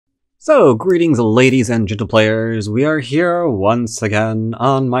So, greetings ladies and gentle players, we are here once again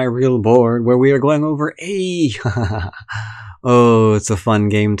on my real board where we are going over a... oh, it's a fun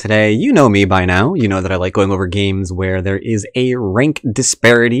game today. You know me by now, you know that I like going over games where there is a rank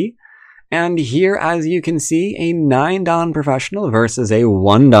disparity. And here, as you can see, a 9-dan professional versus a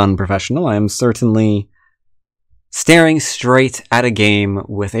 1-dan professional. I am certainly staring straight at a game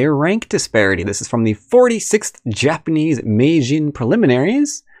with a rank disparity. This is from the 46th Japanese Meijin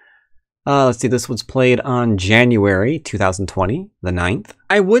Preliminaries. Let's see, this was played on January 2020, the 9th.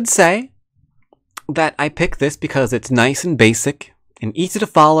 I would say that I picked this because it's nice and basic and easy to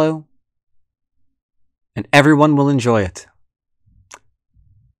follow, and everyone will enjoy it.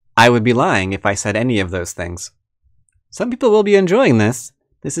 I would be lying if I said any of those things. Some people will be enjoying this.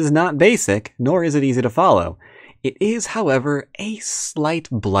 This is not basic, nor is it easy to follow. It is, however, a slight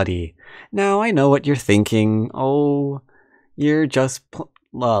bloody. Now, I know what you're thinking. Oh, you're just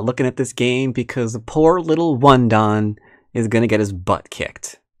looking at this game because the poor little 1-dan is gonna get his butt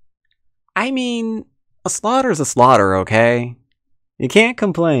kicked. I mean, a slaughter's a slaughter, okay? You can't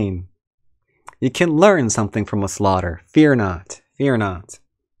complain. You can learn something from a slaughter. Fear not. Fear not.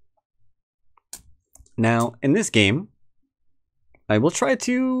 Now, in this game, I will try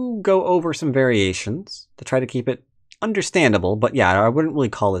to go over some variations to try to keep it understandable, but yeah, I wouldn't really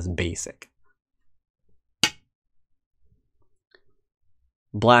call this basic.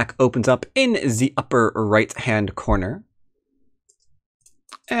 Black opens up in the upper right-hand corner.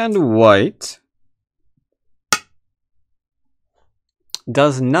 And white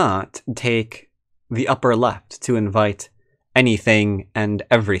does not take the upper left to invite anything and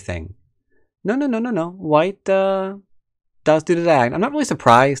everything. No. White does do the diagonal. I'm not really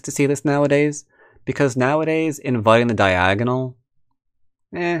surprised to see this nowadays, because nowadays inviting the diagonal,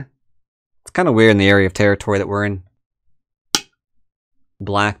 it's kind of weird in the area of territory that we're in.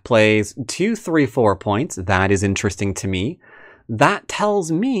 Black plays 2, 3, 4 points. That is interesting to me. That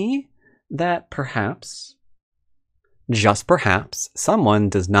tells me that perhaps, just perhaps, someone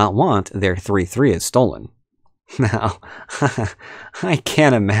does not want their 3-3 is stolen. Now, I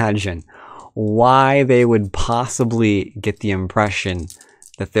can't imagine why they would possibly get the impression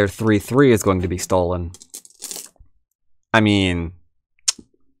that their 3-3 is going to be stolen. I mean,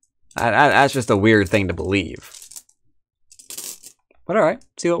 that's just a weird thing to believe. But alright,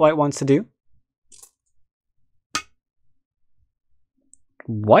 see what white wants to do.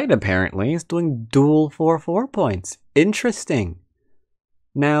 White apparently is doing dual 4-4 points. Interesting.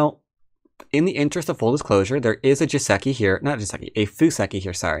 Now, in the interest of full disclosure, there is a Jiseki here, not Jiseki, a Fuseki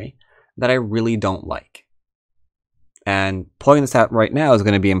here, sorry, that I really don't like. And pointing this out right now is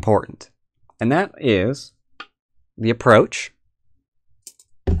going to be important. And that is the approach.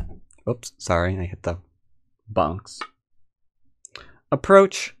 Oops, sorry, I hit the bunks.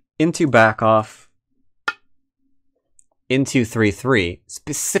 Approach into back off into 3-3,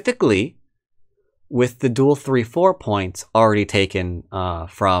 specifically with the dual 3-4 points already taken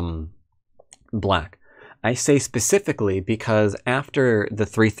from black. I say specifically because after the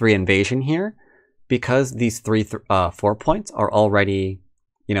 3-3 invasion here, because these 4 points are already,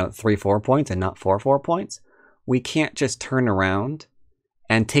 3-4 points and not 4-4 points, we can't just turn around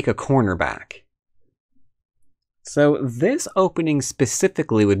and take a corner back. So this opening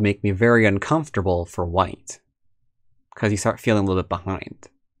specifically would make me very uncomfortable for white, because you start feeling a little bit behind.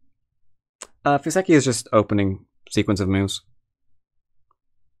 Fuseki is just opening sequence of moves.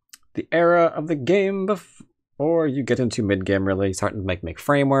 The era of the game before you get into mid-game, really starting to make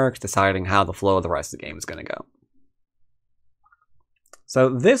frameworks, deciding how the flow of the rest of the game is going to go. So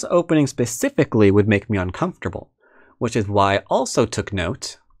this opening specifically would make me uncomfortable, which is why I also took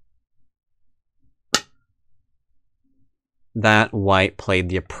note that white played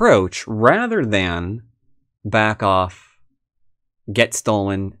the approach rather than back off, get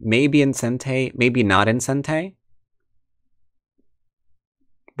stolen, maybe in Sente, maybe not in Sente.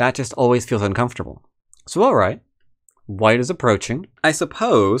 That just always feels uncomfortable. So alright, white is approaching. I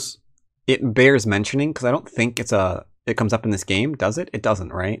suppose it bears mentioning, because I don't think it comes up in this game, does it? It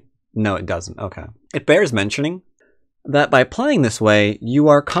doesn't, right? No, it doesn't. Okay. It bears mentioning that by playing this way, you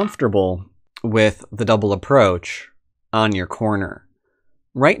are comfortable with the double approach on your corner.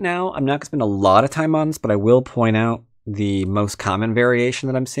 Right now, I'm not going to spend a lot of time on this, but I will point out the most common variation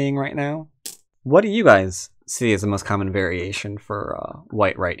that I'm seeing right now. What do you guys see as the most common variation for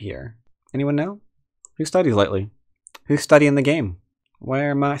white right here? Anyone know? Who studies lately? Who's studying the game?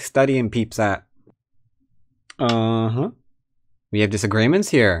 Where are my studying peeps at? We have disagreements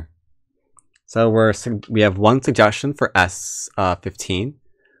here. So we have one suggestion for S15.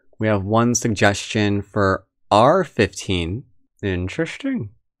 We have one suggestion for R15. Interesting.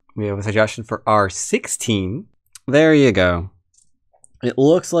 We have a suggestion for R16. There you go. It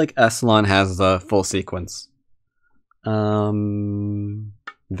looks like Echelon has the full sequence.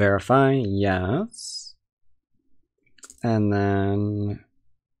 Verify, yes. And then,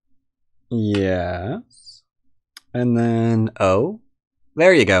 yes. And then, O.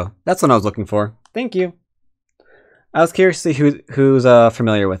 There you go. That's what I was looking for. Thank you. I was curious to see who's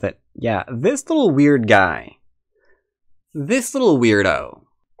familiar with it. Yeah, this little weird guy. This little weirdo.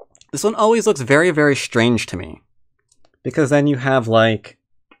 This one always looks very, very strange to me. Because then you have, like,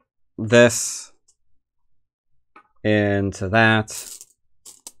 this into that,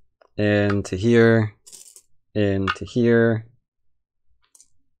 into here, into here,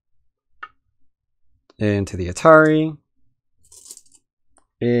 into the Atari,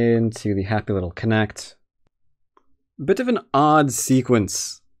 into the Happy Little Connect. Bit of an odd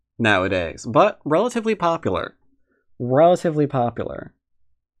sequence nowadays, but relatively popular. Relatively popular.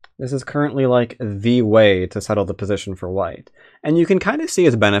 This is currently like the way to settle the position for white. And you can kind of see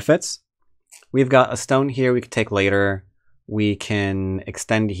its benefits. We've got a stone here we could take later. We can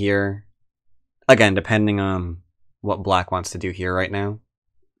extend here. Again, depending on what black wants to do here right now.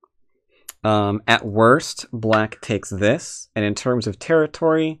 At worst, black takes this. And in terms of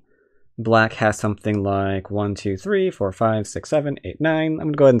territory, black has something like 1, 2, 3, 4, 5, 6, 7, 8, 9. I'm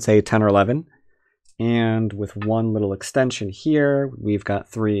going to go ahead and say 10 or 11. And with one little extension here, we've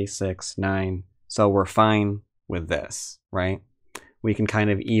got 3, 6, 9. So we're fine with this, right? We can kind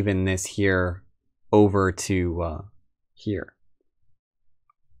of even this here over to here.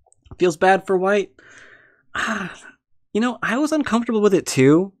 Feels bad for white. You know, I was uncomfortable with it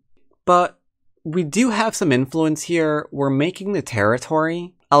too, but we do have some influence here. We're making the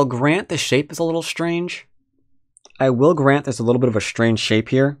territory. I'll grant the shape is a little strange. I will grant there's a little bit of a strange shape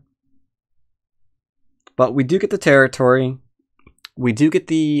here. But we do get the territory, we do get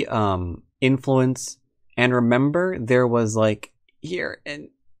the influence, and remember there was like here and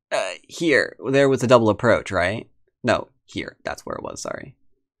here, there was a double approach, right? No, here, that's where it was, sorry.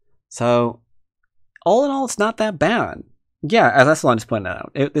 So, all in all, it's not that bad. Yeah, as Echelon just pointed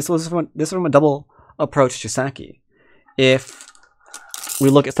out, this was from a double approach Chisaki. If we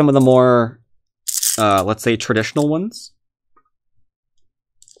look at some of the more, let's say, traditional ones,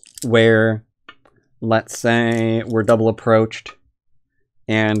 where let's say we're double approached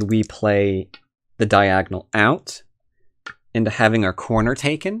and we play the diagonal out into having our corner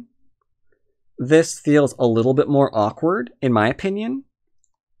taken. This feels a little bit more awkward, in my opinion.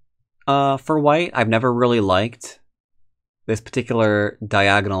 For white, I've never really liked this particular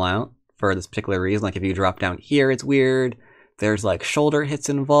diagonal out for this particular reason. Like if you drop down here, it's weird. There's like shoulder hits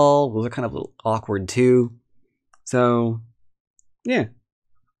involved. Those are kind of a little awkward too. So, yeah,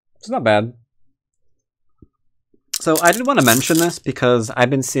 it's not bad. So I did want to mention this because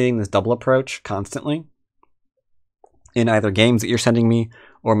I've been seeing this double approach constantly in either games that you're sending me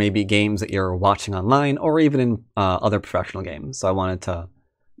or maybe games that you're watching online or even in other professional games. So I wanted to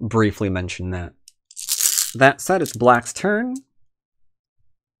briefly mention that. That said, it's black's turn.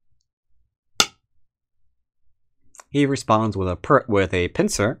 He responds with a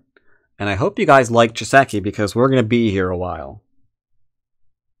pincer, and I hope you guys like Chisaki because we're going to be here a while.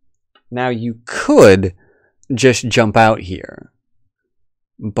 Now you could just jump out here,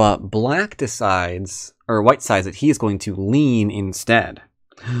 but black decides, or white decides that he's going to lean instead.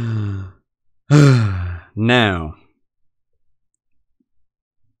 Now.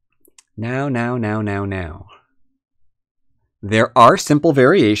 There are simple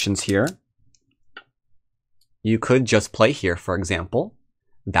variations here. You could just play here, for example.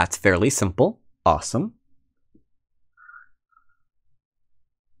 That's fairly simple. Awesome.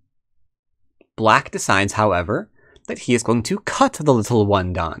 Black decides, however, that he is going to cut the little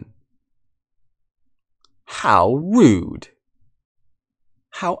one don. How rude.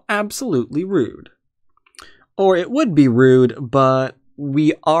 How absolutely rude. Or it would be rude, but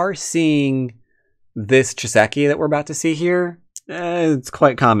we are seeing this Chisaki that we're about to see here. It's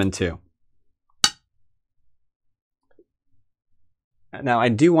quite common too. Now, I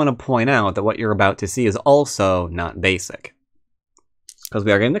do want to point out that what you're about to see is also not basic. Because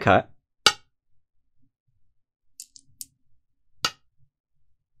we are getting the cut.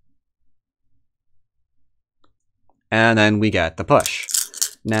 And then we get the push.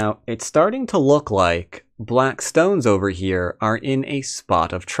 Now, it's starting to look like black stones over here are in a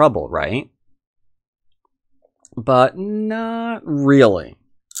spot of trouble, right? But not really.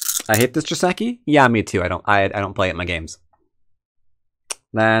 I hate this Chisaki? Yeah, me too. I don't play it in my games.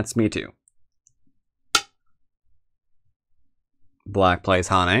 That's me too. Black plays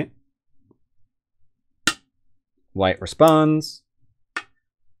Hane. White responds.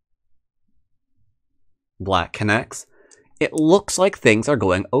 Black connects. It looks like things are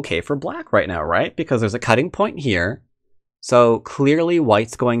going okay for black right now, right? Because there's a cutting point here. So clearly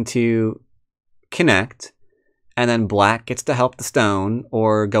white's going to connect, and then black gets to help the stone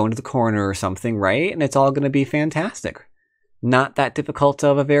or go into the corner or something, right? And it's all going to be fantastic. Not that difficult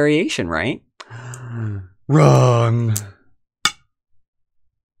of a variation, right? Wrong.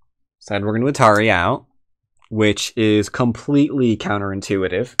 Said we're going to Atari out, which is completely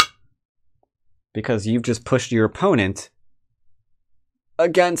counterintuitive because you've just pushed your opponent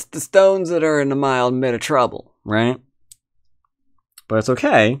against the stones that are in a mild bit of trouble, right? But it's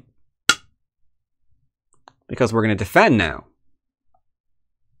okay because we're going to defend now.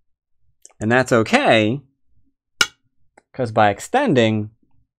 And that's okay because by extending,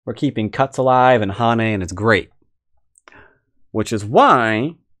 we're keeping cuts alive and Hane, and it's great. Which is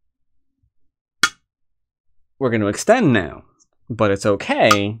why we're going to extend now. But it's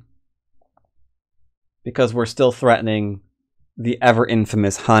okay because we're still threatening the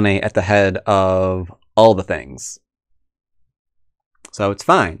ever-infamous Hane at the head of all the things. So it's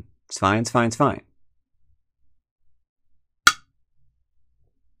fine. It's fine, it's fine, it's fine.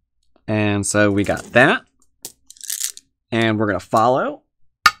 And so we got that. And we're going to follow.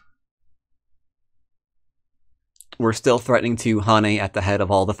 We're still threatening to Hane at the head of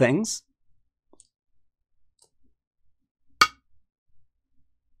all the things.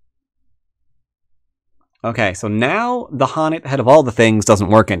 Okay, so now the Hane at the head of all the things doesn't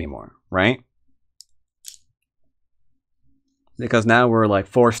work anymore, right? Because now we're like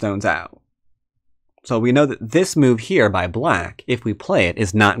 4 stones out. So we know that this move here by black, if we play it,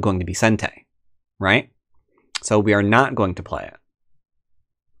 is not going to be Sente, right? So we are not going to play it.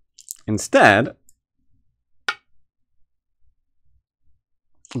 Instead,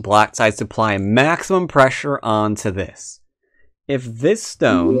 black decides to apply maximum pressure onto this. If this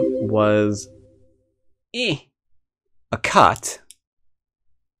stone was a cut,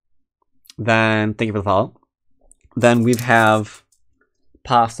 then, thank you for the follow, then we'd have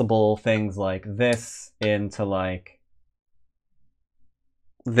possible things like this into like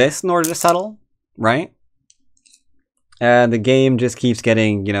this in order to settle, right? And the game just keeps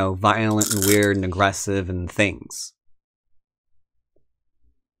getting, you know, violent and weird and aggressive and things.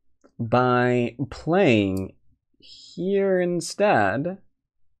 By playing here instead,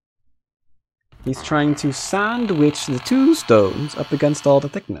 he's trying to sandwich the 2 stones up against all the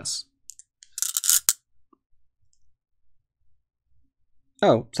thickness.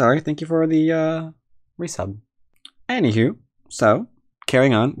 Oh, sorry, thank you for the resub. Anywho, so,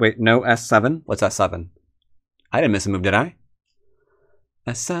 carrying on. Wait, no S7? What's S7? I didn't miss a move, did I?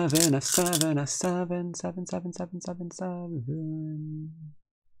 S7, S7, S7, 7, 7, 7, 7, 7.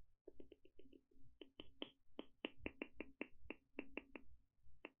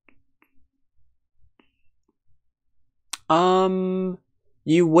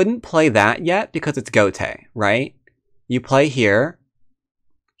 You wouldn't play that yet because it's Gote, right? You play here,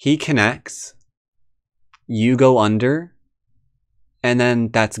 he connects, you go under, and then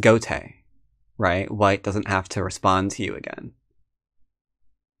that's Gote, right? White doesn't have to respond to you again.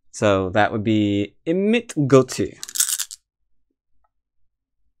 So that would be emit Gote.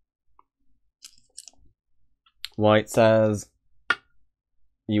 White says,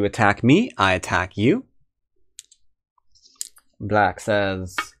 you attack me, I attack you. Black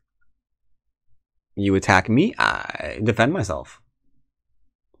says, you attack me, I defend myself.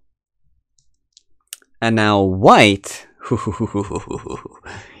 And now white,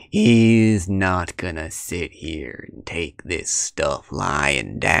 he's not gonna sit here and take this stuff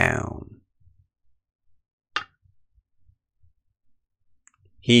lying down.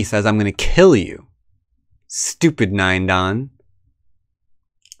 He says, I'm gonna kill you. Stupid Nine Dan.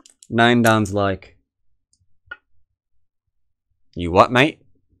 Nine Dan's like, you what, mate?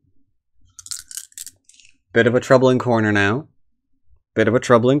 Bit of a troubling corner now. Bit of a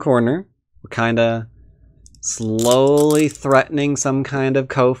troubling corner. We're kinda slowly threatening some kind of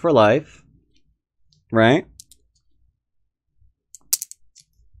ko for life. Right?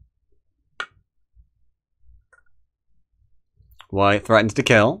 White threatens to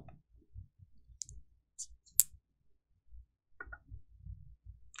kill.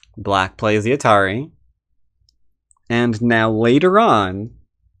 Black plays the Atari. And now later on,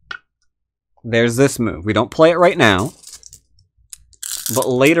 there's this move. We don't play it right now, but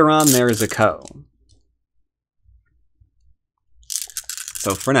later on there is a ko.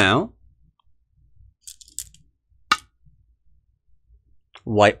 So for now,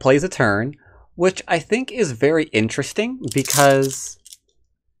 white plays a turn, which I think is very interesting because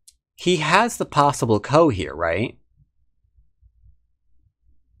he has the possible ko here, right?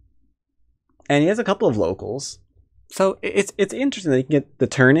 And he has a couple of locals. So it's interesting that he can get the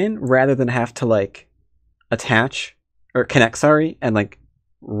turn in rather than have to like attach or connect, sorry, and like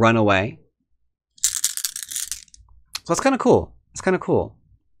run away. So that's kind of cool. It's kind of cool.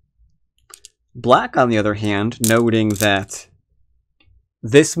 Black, on the other hand, noting that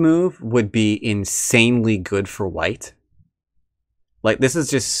this move would be insanely good for white. Like, this is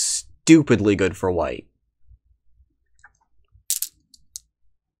just stupidly good for white.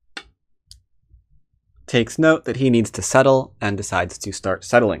 Takes note that he needs to settle and decides to start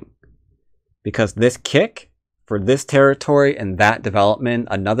settling. Because this kick for this territory and that development,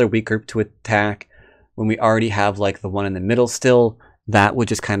 another weak group to attack, when we already have like the one in the middle still, that would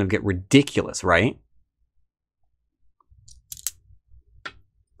just kind of get ridiculous, right?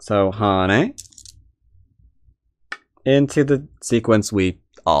 So Hane into the sequence we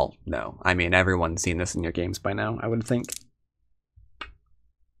all know. I mean, everyone's seen this in your games by now, I would think.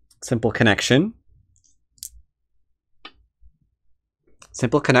 Simple connection.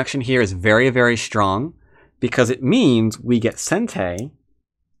 Simple connection here is very, very strong because it means we get Sente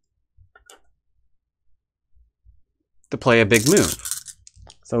to play a big move.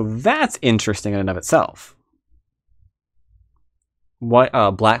 So that's interesting in and of itself. What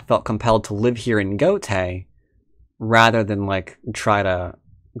Black felt compelled to live here in Gote rather than like try to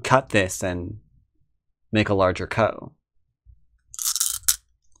cut this and make a larger ko.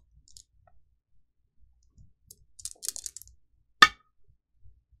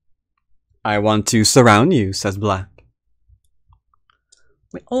 I want to surround you, says Black.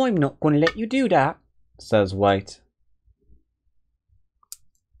 Well, I'm not going to let you do that, says White.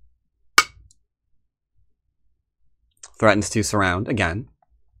 Threatens to surround again.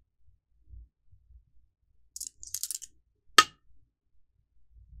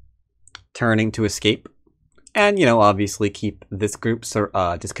 Turning to escape. And, you know, obviously keep this group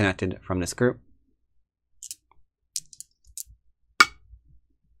disconnected from this group.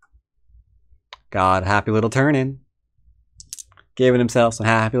 Got a happy little turn in. Giving himself some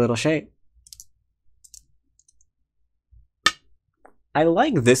happy little shape. I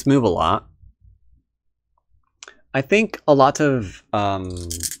like this move a lot. I think a lot of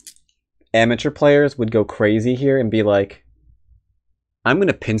amateur players would go crazy here and be like, I'm going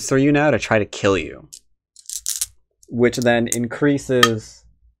to pincer you now to try to kill you. Which then increases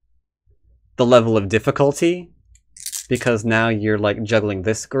the level of difficulty because now you're like juggling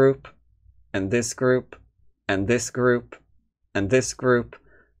this group and this group and this group and this group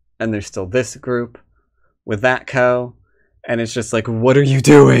and there's still this group with that ko, and it's just like, what are you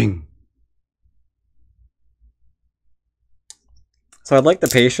doing? So I'd like the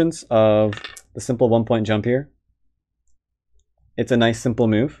patience of the simple 1-point jump here. It's a nice simple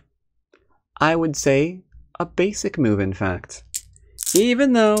move. I would say a basic move, in fact.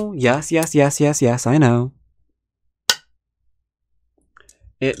 Even though, yes, I know.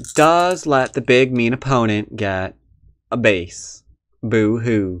 It does let the big mean opponent get a base.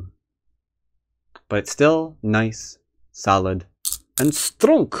 Boo-hoo. But it's still nice, solid, and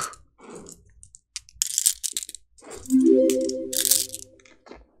strong.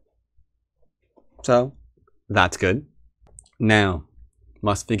 So, that's good. Now,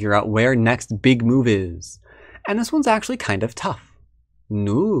 must figure out where next big move is. And this one's actually kind of tough.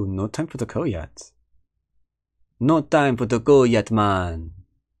 No time for the ko yet. No time for the ko yet, man.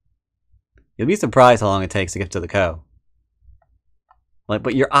 You'll be surprised how long it takes to get to the ko. Like,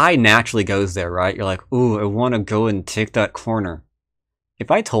 but your eye naturally goes there, right? You're like, ooh, I want to go and take that corner.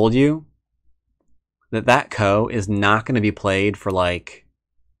 If I told you that that ko is not going to be played for like,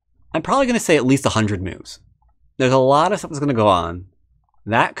 I'm probably going to say at least 100 moves. There's a lot of stuff that's going to go on.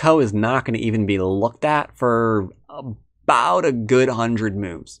 That ko is not going to even be looked at for about a good 100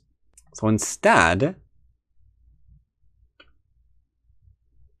 moves. So instead,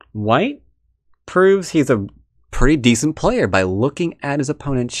 White proves he's a pretty decent player by looking at his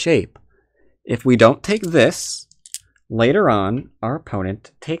opponent's shape. If we don't take this, later on, our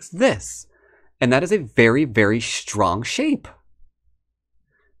opponent takes this. And that is a very, very strong shape.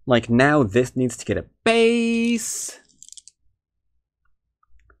 Like, now this needs to get a base.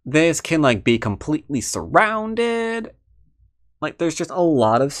 This can, like, be completely surrounded. Like, there's just a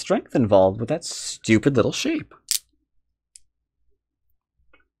lot of strength involved with that stupid little shape.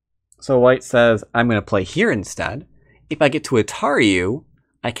 So White says, I'm going to play here instead. If I get to Atari you,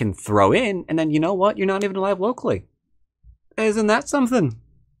 I can throw in, and then you know what? You're not even alive locally. Isn't that something?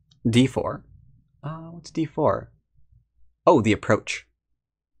 D4. What's D4? Oh, the approach.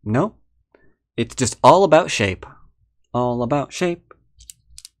 No. It's just all about shape. All about shape.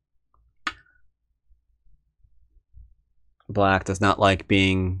 Black does not like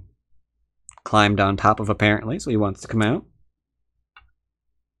being climbed on top of apparently, so he wants to come out.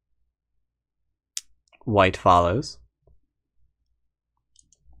 White follows.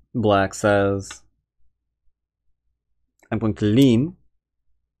 Black says, I'm going to lean.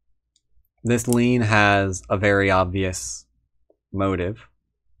 This lean has a very obvious motive.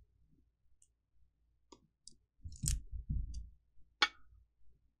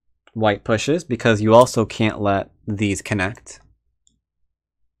 White pushes because you also can't let these connect.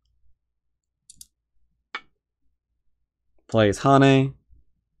 Plays Hane.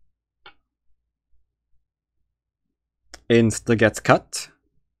 Insta gets cut.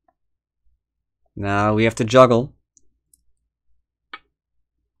 Now we have to juggle.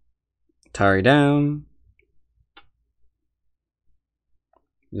 Atari down.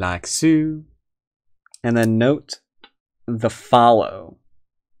 Like so. And then note the follow.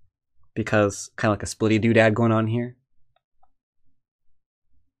 Because kind of like a splitty doodad going on here.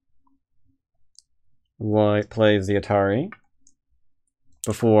 White plays the Atari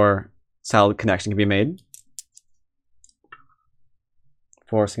before solid connection can be made.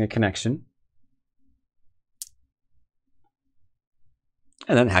 Forcing a connection.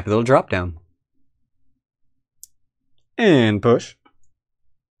 And then happy little drop down. And push.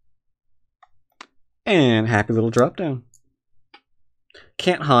 And happy little drop down.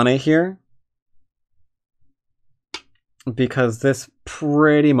 Can't Hane here. Because this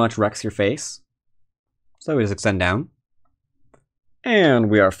pretty much wrecks your face. So we just extend down. And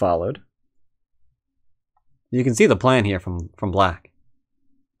we are followed. You can see the plan here from black.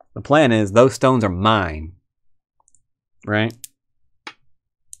 The plan is those stones are mine. Right?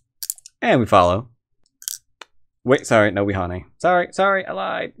 And we follow. Wait, sorry, no, we Hane. Sorry, I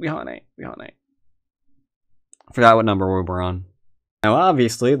lied. We Hane. Forgot what number we were on. Now,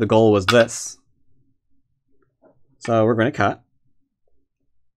 obviously, the goal was this. So we're going to cut.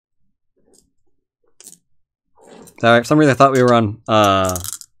 Sorry, for some reason I thought we were on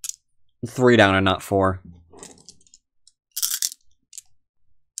 3 down and not 4.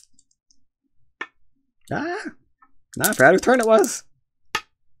 Ah! Not bad whose turn it was.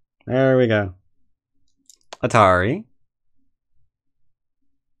 There we go. Atari.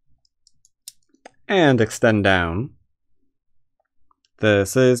 And extend down.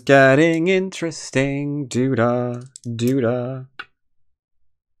 This is getting interesting. Doodah, doodah.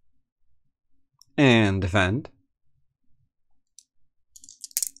 And defend.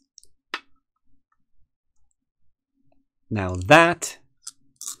 Now that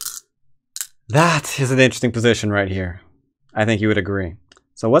is an interesting position right here. I think you would agree.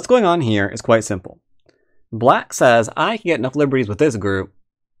 So what's going on here is quite simple. Black says, I can get enough liberties with this group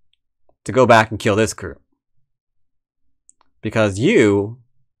to go back and kill this group. Because you,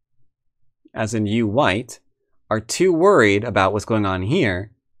 as in you white, are too worried about what's going on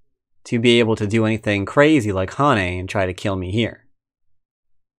here to be able to do anything crazy like Hane and try to kill me here.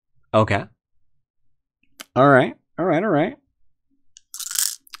 Okay. Alright.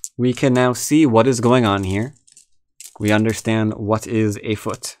 We can now see what is going on here. We understand what is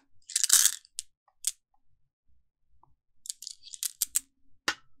afoot.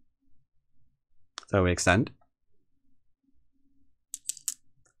 So we extend.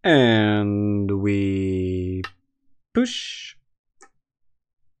 And we push.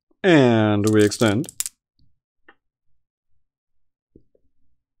 And we extend.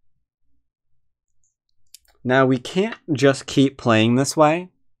 Now we can't just keep playing this way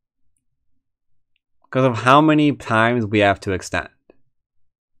because of how many times we have to extend.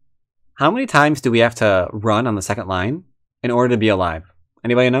 How many times do we have to run on the second line in order to be alive?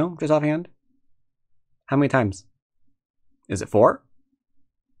 Anybody know, just offhand? How many times? Is it 4?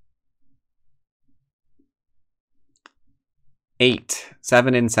 8.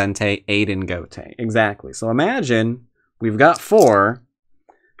 7 in Sente, 8 in Gote. Exactly. So imagine we've got 4,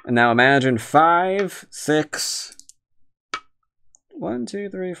 and now imagine 5, 6, 1, 2,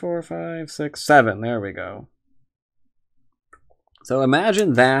 3, 4, 5, 6, 7. There we go. So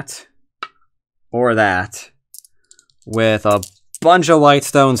imagine that or that with a bunch of white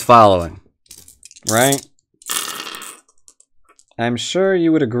stones following, right? I'm sure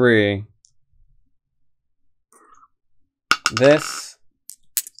you would agree. This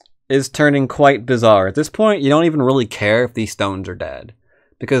is turning quite bizarre. At this point, you don't even really care if these stones are dead,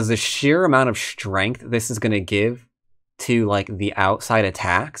 because the sheer amount of strength this is going to give to like the outside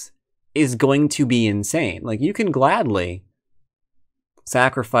attacks is going to be insane. Like, you can gladly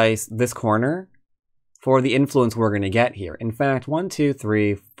sacrifice this corner for the influence we're going to get here. In fact, 1, 2,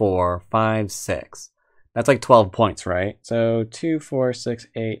 3, 4, 5, 6. That's like 12 points, right? So 2, 4, 6,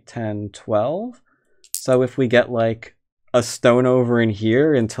 8, 10, 12. So if we get like a stone over in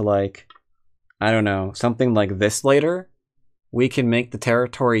here into like I don't know, something like this later, we can make the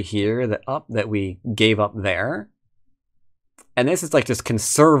territory here that we gave up there. And this is like just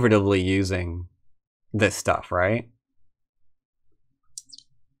conservatively using this stuff, right?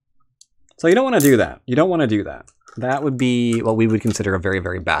 So you don't want to do that. You don't want to do that. That would be what we would consider a very,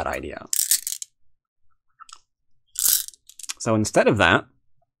 very bad idea. So instead of that,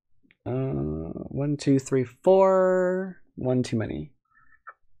 1, 2, 3, 4, one too many.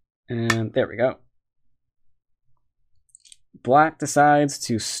 And there we go. Black decides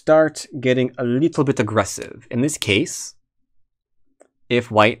to start getting a little bit aggressive. In this case, if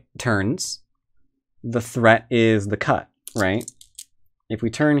white turns, the threat is the cut, right? If we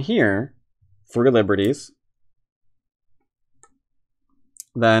turn here, 3 liberties,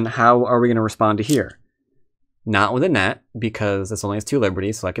 then how are we going to respond to here? Not with a net, because this only has 2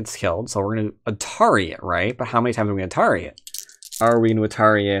 liberties, so it gets killed. So we're going to Atari it, right? But how many times are we going to Atari it? Are we going to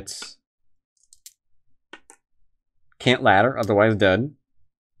Atari it? Can't ladder, otherwise dead.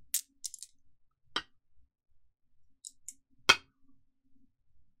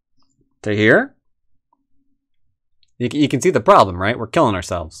 To here? You can see the problem, right? We're killing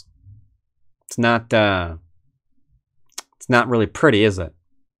ourselves. It's not really pretty, is it?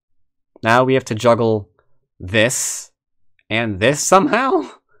 Now we have to juggle this and this somehow?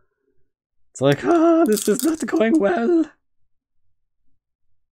 It's like, this is not going well.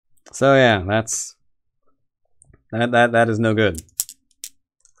 So yeah, that is no good.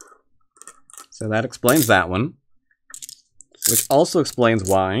 So that explains that one. Which also explains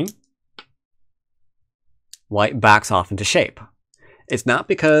why white backs off into shape. It's not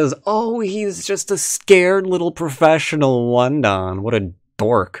because, oh, he's just a scared little professional one-don. What a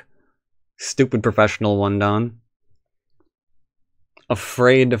dork. Stupid professional one-don.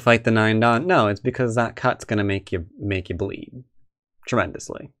 Afraid to fight the 9-don. No, it's because that cut's gonna make you bleed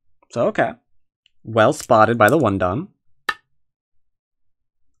tremendously. So okay. Well spotted by the one-don.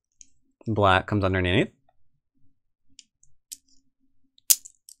 Black comes underneath.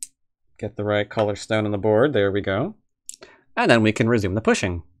 Get the right color stone on the board. There we go. And then we can resume the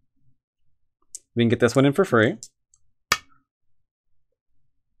pushing. We can get this one in for free.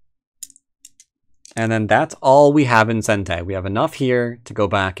 And then that's all we have in Sente. We have enough here to go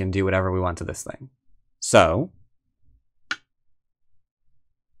back and do whatever we want to this thing. So,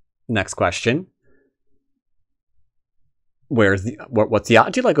 next question. What's the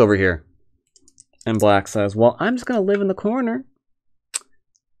yacht you like over here? And black says, well, I'm just going to live in the corner.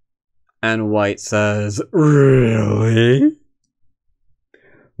 And white says, really?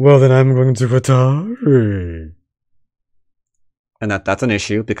 Well, then I'm going to Atari. And that's an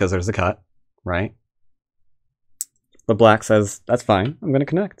issue because there's a cut, right? But black says, that's fine, I'm going to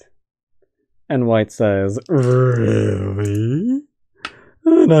connect. And white says, really?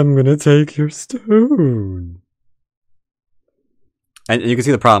 And I'm going to take your stone. And you can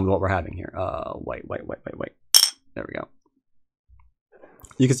see the problem with what we're having here. White. There we go.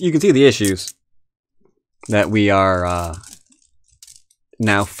 You can see the issues that we are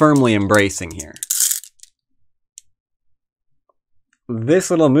now firmly embracing here.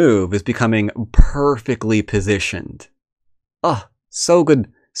 This little move is becoming perfectly positioned. Oh, so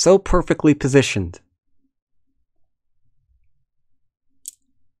good. So perfectly positioned.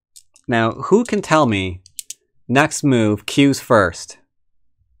 Now, who can tell me next move, Q's first?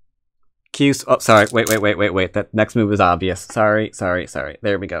 Q's, oh, sorry, wait. That next move is obvious. Sorry.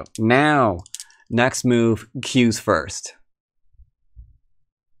 There we go. Now, next move, Q's first.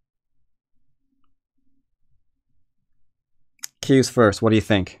 Q's first, what do you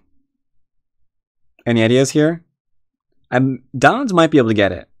think? Any ideas here? Dons might be able to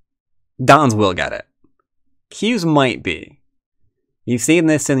get it. Dons will get it. Q's might be. You've seen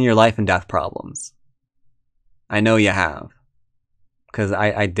this in your life and death problems. I know you have. Because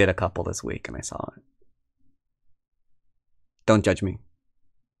I did a couple this week and I saw it. Don't judge me.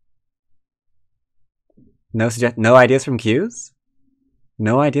 No ideas from Q's?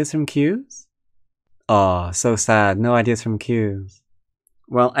 No ideas from Q's? Oh, so sad. No ideas from Q's.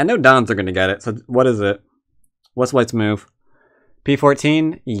 Well, I know Dons are going to get it, so what is it? What's white's move?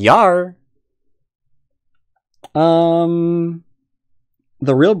 P14? Yar! The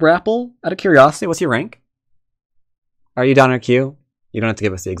real Brapple, out of curiosity, what's your rank? Are you Don or Q? You don't have to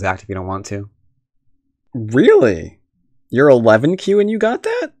give us the exact if you don't want to. Really? You're 11Q and you got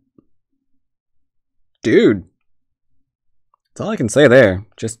that? Dude. That's all I can say there.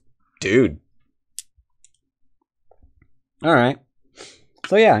 Just, dude. Alright.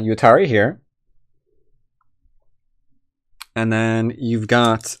 So yeah, you Atari here. And then you've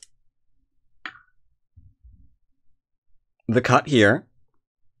got the cut here.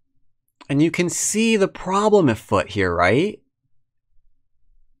 And you can see the problem afoot here, right?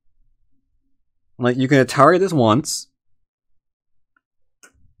 Like, you can Atari this once.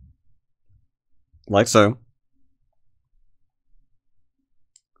 Like so.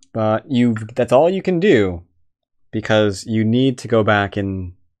 But that's all you can do. Because you need to go back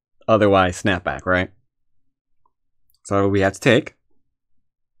and otherwise snap back, right? So we have to take.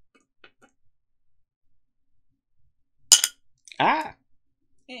 Ah!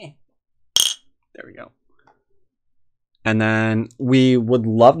 There we go. And then we would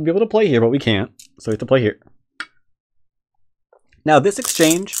love to be able to play here, but we can't. So we have to play here. Now this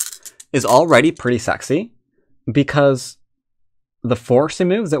exchange is already pretty sexy because the forcing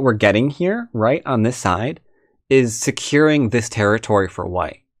moves that we're getting here, right, on this side, is securing this territory for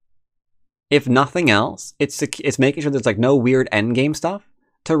white. If nothing else, it's making sure there's like no weird endgame stuff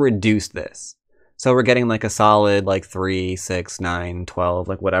to reduce this. So we're getting like a solid like 3, 6, 9, 12,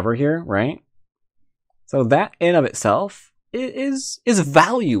 like whatever here, right? So that in of itself is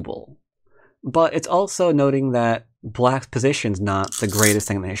valuable. But it's also noting that black's position's not the greatest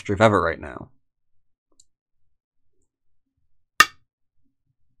thing in the history of ever right now.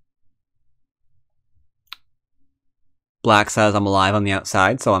 Black says I'm alive on the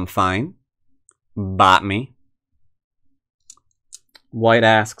outside, so I'm fine. Bot me. White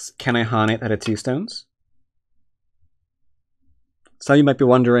asks, can I Hane that had 2 stones? So you might be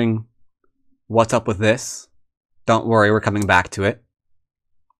wondering, what's up with this? Don't worry, we're coming back to it.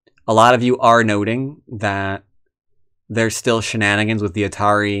 A lot of you are noting that there's still shenanigans with the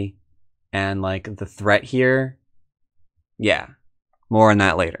Atari and like the threat here. Yeah, more on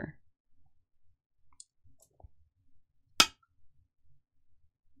that later.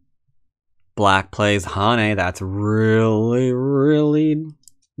 Black plays Hane. That's really, really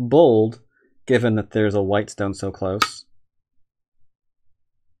bold, given that there's a white stone so close.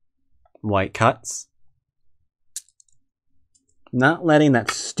 White cuts. Not letting that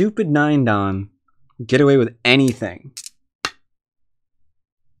stupid 9-don get away with anything.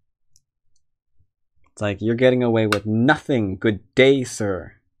 It's like, you're getting away with nothing. Good day,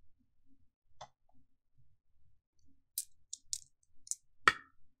 sir.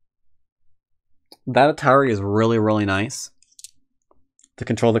 That Atari is really, really nice to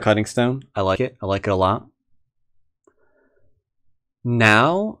control the cutting stone. I like it. I like it a lot.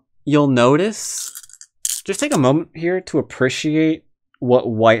 Now, you'll notice, just take a moment here to appreciate what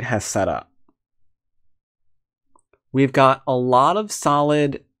white has set up. We've got a lot of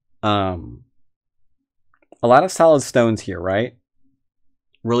solid stones here, right?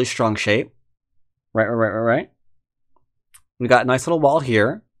 Really strong shape. Right. We got a nice little wall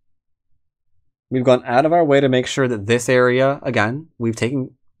here. We've gone out of our way to make sure that this area, again, we've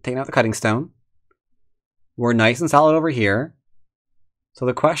taken out the cutting stone. We're nice and solid over here. So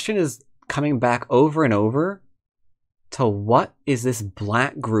the question is coming back over and over to what is this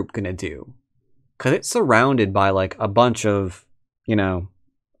black group going to do? Because it's surrounded by like a bunch of, you know,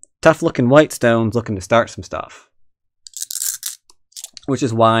 tough looking white stones looking to start some stuff. Which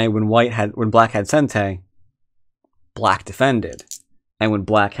is why when black had Sente, black defended. And when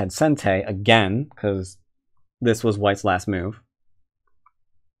black had Sente, again, because this was white's last move,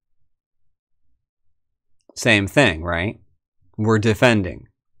 same thing, right? We're defending.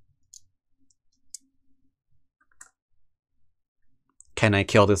 Can I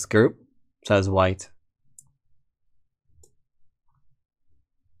kill this group? Says white.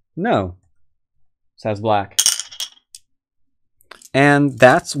 No, says black. And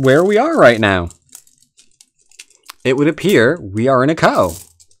that's where we are right now. It would appear we are in a co.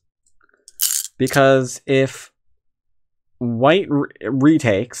 Because if white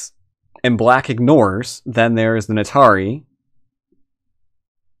retakes and black ignores, then there's an Atari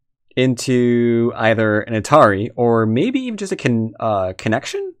into either an Atari or maybe even just a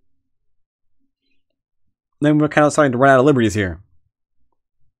connection. Then we're kind of starting to run out of liberties here.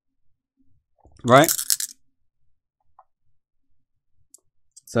 Right?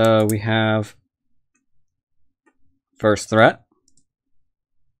 So we have first threat,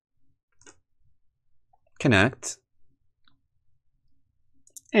 connect,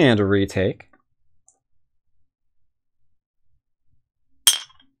 and a retake.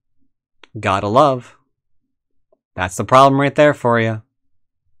 Gotta love. That's the problem right there for you.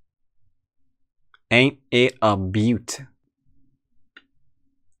 Ain't it a beaut?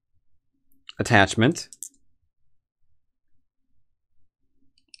 Attachment.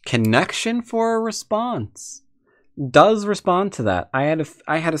 Connection for a response. Does respond to that. I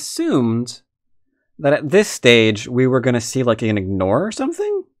had assumed that at this stage we were going to see like an ignore or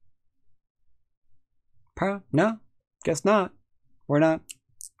something. No, guess not. We're not.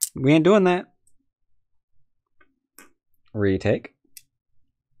 We ain't doing that. Retake.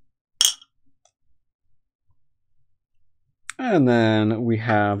 And then we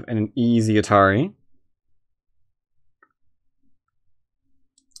have an easy Atari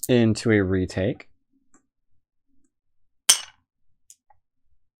into a retake.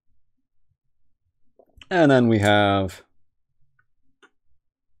 And then we have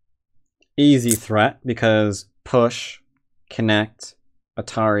easy threat because push, connect,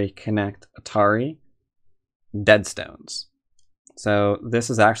 Atari, dead stones. So this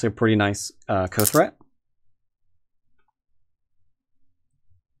is actually a pretty nice co-threat.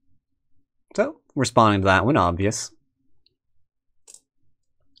 So responding to that one, obvious.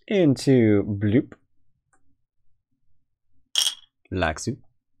 Into bloop. Laxu.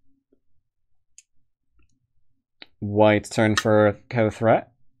 White's turn for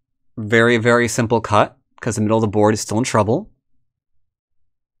co-threat. Very, very simple cut, because the middle of the board is still in trouble.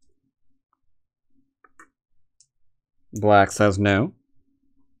 Black says no.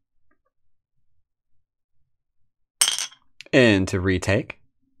 Into retake.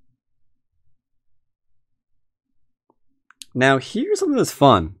 Now here's something that's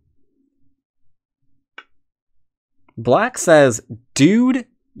fun. Black says, dude,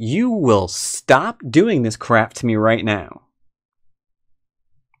 you will stop doing this crap to me right now.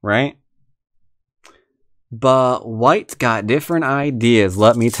 Right? But White's got different ideas,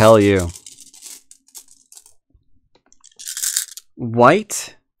 let me tell you.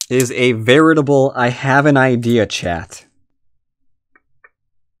 White is a veritable I have an idea chat.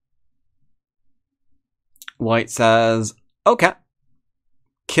 White says, okay,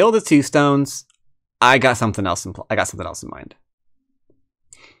 kill the 2 stones. I got something else in mind.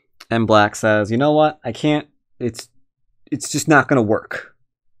 And Black says, you know what? I can't. It's just not going to work.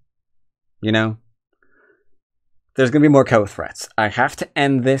 You know? There's going to be more co-threats. I have to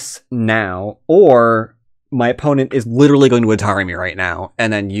end this now, or my opponent is literally going to Atari me right now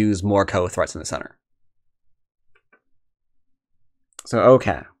and then use more co-threats in the center. So,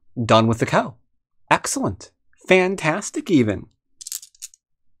 okay. Done with the co. Excellent. Fantastic, even.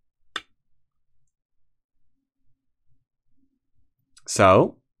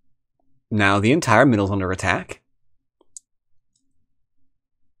 So, now the entire middle's under attack.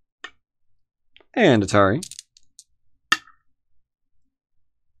 And Atari.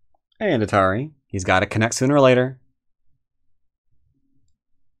 And Atari. He's got to connect sooner or later.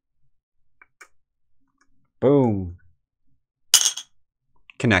 Boom.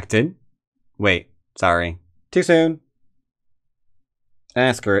 Connected. Wait, sorry. Too soon.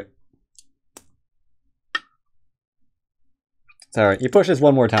 Screw it. Sorry, he pushes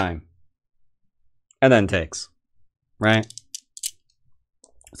one more time. And then takes. Right?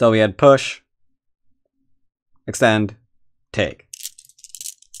 So we had push, extend, take.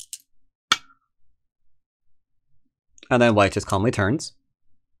 And then White just calmly turns.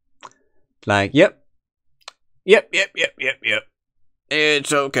 Like, yep. Yep.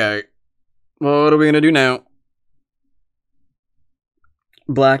 It's okay. What are we gonna do now?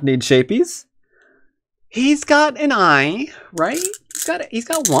 Black needs shapies. He's got an eye, right? He's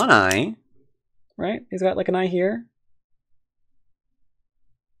got one eye, right? He's got like an eye here.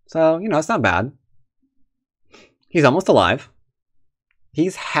 So, you know, it's not bad. He's almost alive.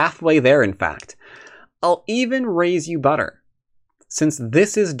 He's halfway there, in fact. I'll even raise you butter. Since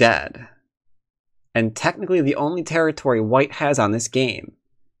this is dead, and technically the only territory White has on this game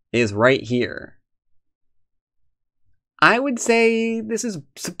is right here, I would say this is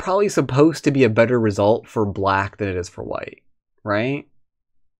probably supposed to be a better result for Black than it is for White, right?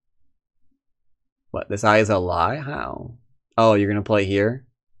 What, this eye is a lie? How? Oh, you're gonna play here?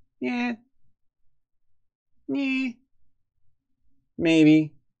 Yeah. Maybe.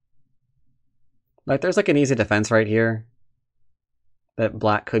 Like, there's like an easy defense right here that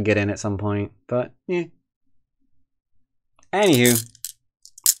Black could get in at some point, but yeah. Anywho.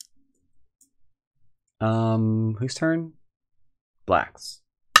 Whose turn? Black's.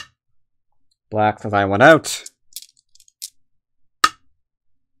 Black says, I want out.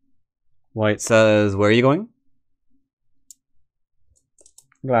 White says, where are you going?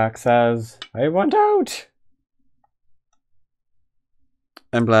 Black says, I want out.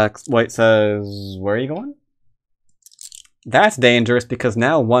 And White says, where are you going? That's dangerous because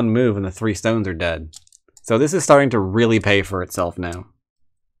now one move and the 3 stones are dead. So this is starting to really pay for itself now.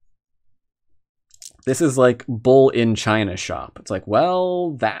 This is like bull in China shop. It's like,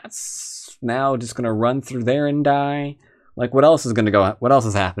 well, that's now just gonna run through there and die. Like, what else is gonna go? What else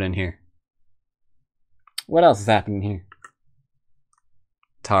is happening here? What else is happening here?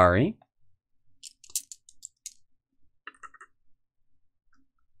 Tari.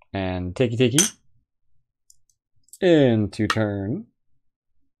 And takey. Into turn.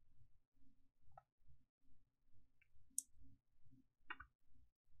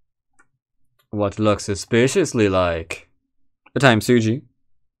 What looks suspiciously like a time Suji.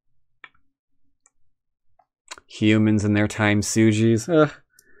 Humans and their time Sujis. Ugh.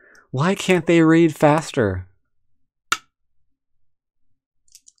 Why can't they read faster?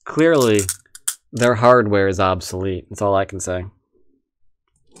 Clearly, their hardware is obsolete. That's all I can say.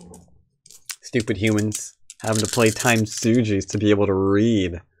 Stupid humans having to play time Sujis to be able to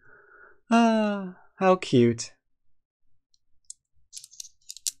read. Ah, how cute.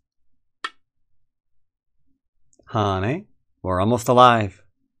 Honey, we're almost alive.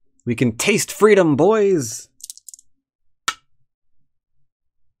 We can taste freedom, boys!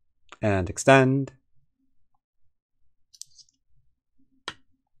 And extend.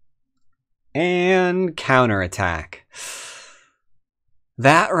 And counterattack.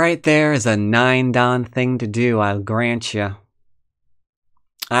 That right there is a 9-dan thing to do, I'll grant you.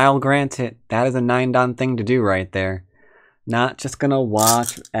 I'll grant it. That is a 9-dan thing to do right there. Not just gonna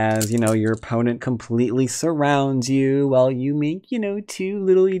watch as, your opponent completely surrounds you while you make, 2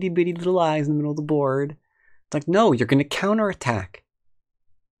 little itty bitty little eyes in the middle of the board. It's like, no, you're gonna counterattack.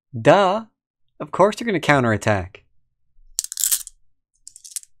 Duh. Of course you're gonna counterattack.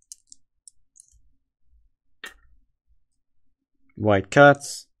 White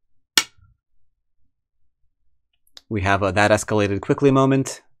cuts. We have a that escalated quickly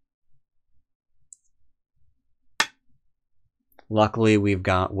moment. Luckily, we've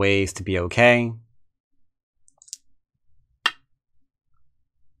got ways to be okay.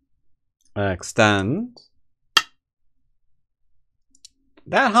 Extend.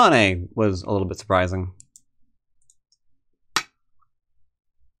 That Hane was a little bit surprising.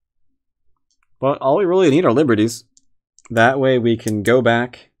 But all we really need are liberties. That way we can go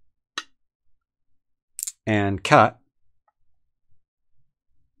back and cut.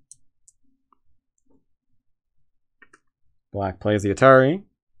 Black plays the Atari.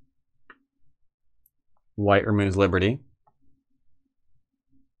 White removes liberty.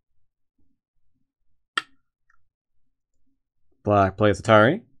 Black plays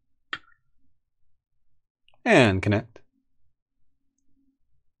Atari. And connect.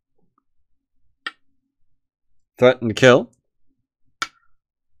 Threaten to kill.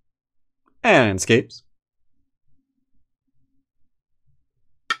 And escapes.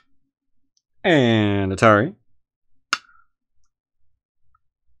 And Atari.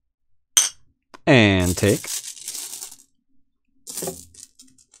 And take.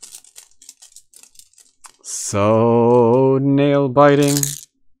 So nail biting.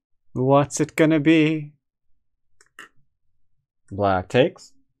 What's it gonna be? Black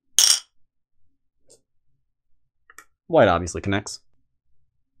takes. White obviously connects.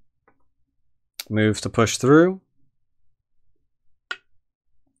 Moves to push through.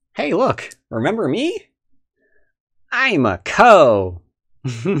 Hey, look! Remember me? I'm a Ko!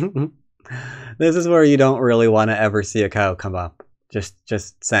 This is where you don't really want to ever see a Ko come up.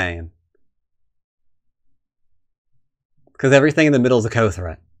 Just saying. Because everything in the middle is a Ko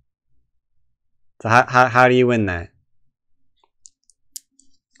threat. So how do you win that?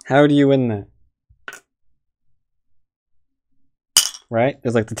 How do you win that? Right?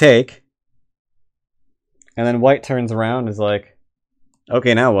 There's like the take. And then white turns around and is like,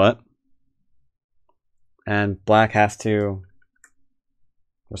 okay, now what? And black has to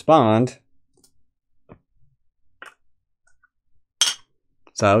respond.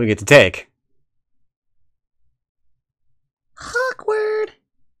 So we get to take. Awkward.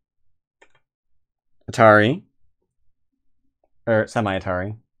 Atari. Or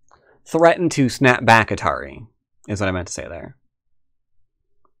semi-Atari. Threaten to snap back Atari is what I meant to say there.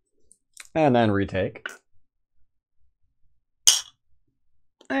 And then retake.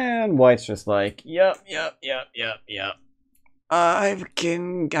 And white's just like, yep. I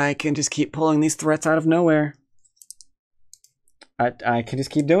can just keep pulling these threats out of nowhere. I can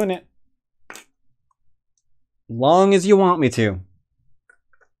just keep doing it. Long as you want me to.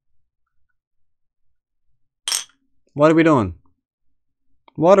 What are we doing?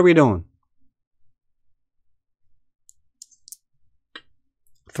 What are we doing?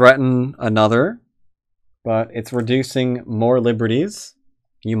 Threaten another, but it's reducing more liberties,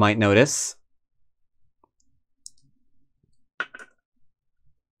 you might notice.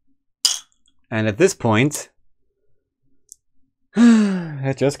 And at this point,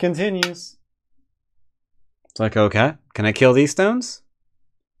 it just continues. It's like, okay, can I kill these stones?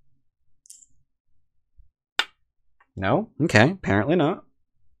 No? Okay, apparently not.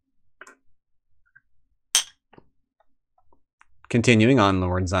 Continuing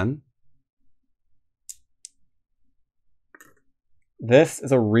onwards then. This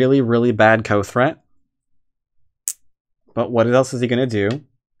is a really, really bad co-threat. But what else is he going to do?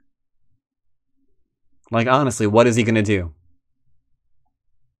 Like, honestly, what is he going to do?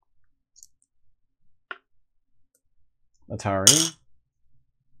 Atari.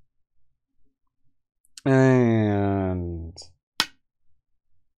 And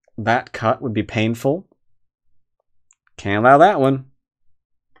that cut would be painful. Can't allow that one.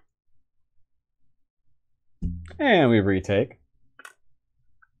 And we retake.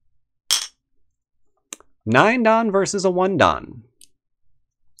 9 Don versus a 1 Don.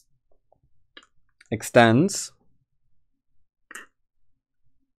 Extends.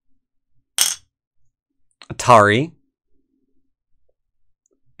 Atari.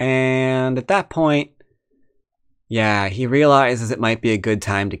 And at that point, yeah, he realizes it might be a good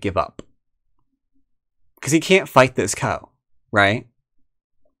time to give up. Because he can't fight this Co, right?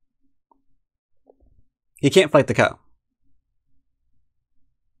 He can't fight the Co.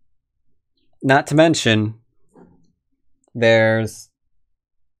 Not to mention, there's,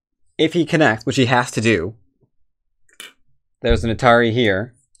 if he connects, which he has to do, there's an Atari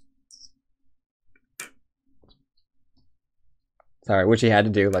here. Sorry, which he had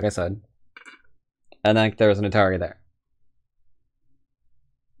to do, like I said. And then there was an Atari there.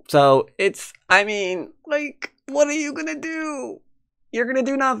 So, it's, I mean, like, what are you gonna do? You're gonna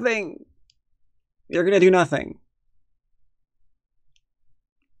do nothing. You're gonna do nothing.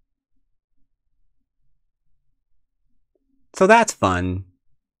 So that's fun.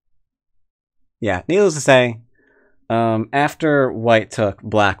 Yeah, needless to say, after White took,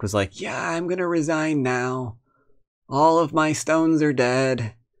 Black was like, yeah, I'm gonna resign now. All of my stones are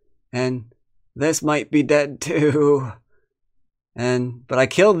dead. And this might be dead too. But I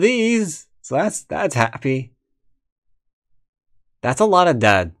killed these, so that's happy. That's a lot of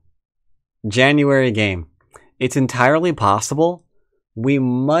dead. January game. It's entirely possible we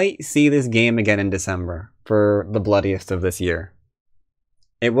might see this game again in December for the bloodiest of this year.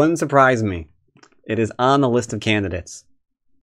 It wouldn't surprise me. It is on the list of candidates.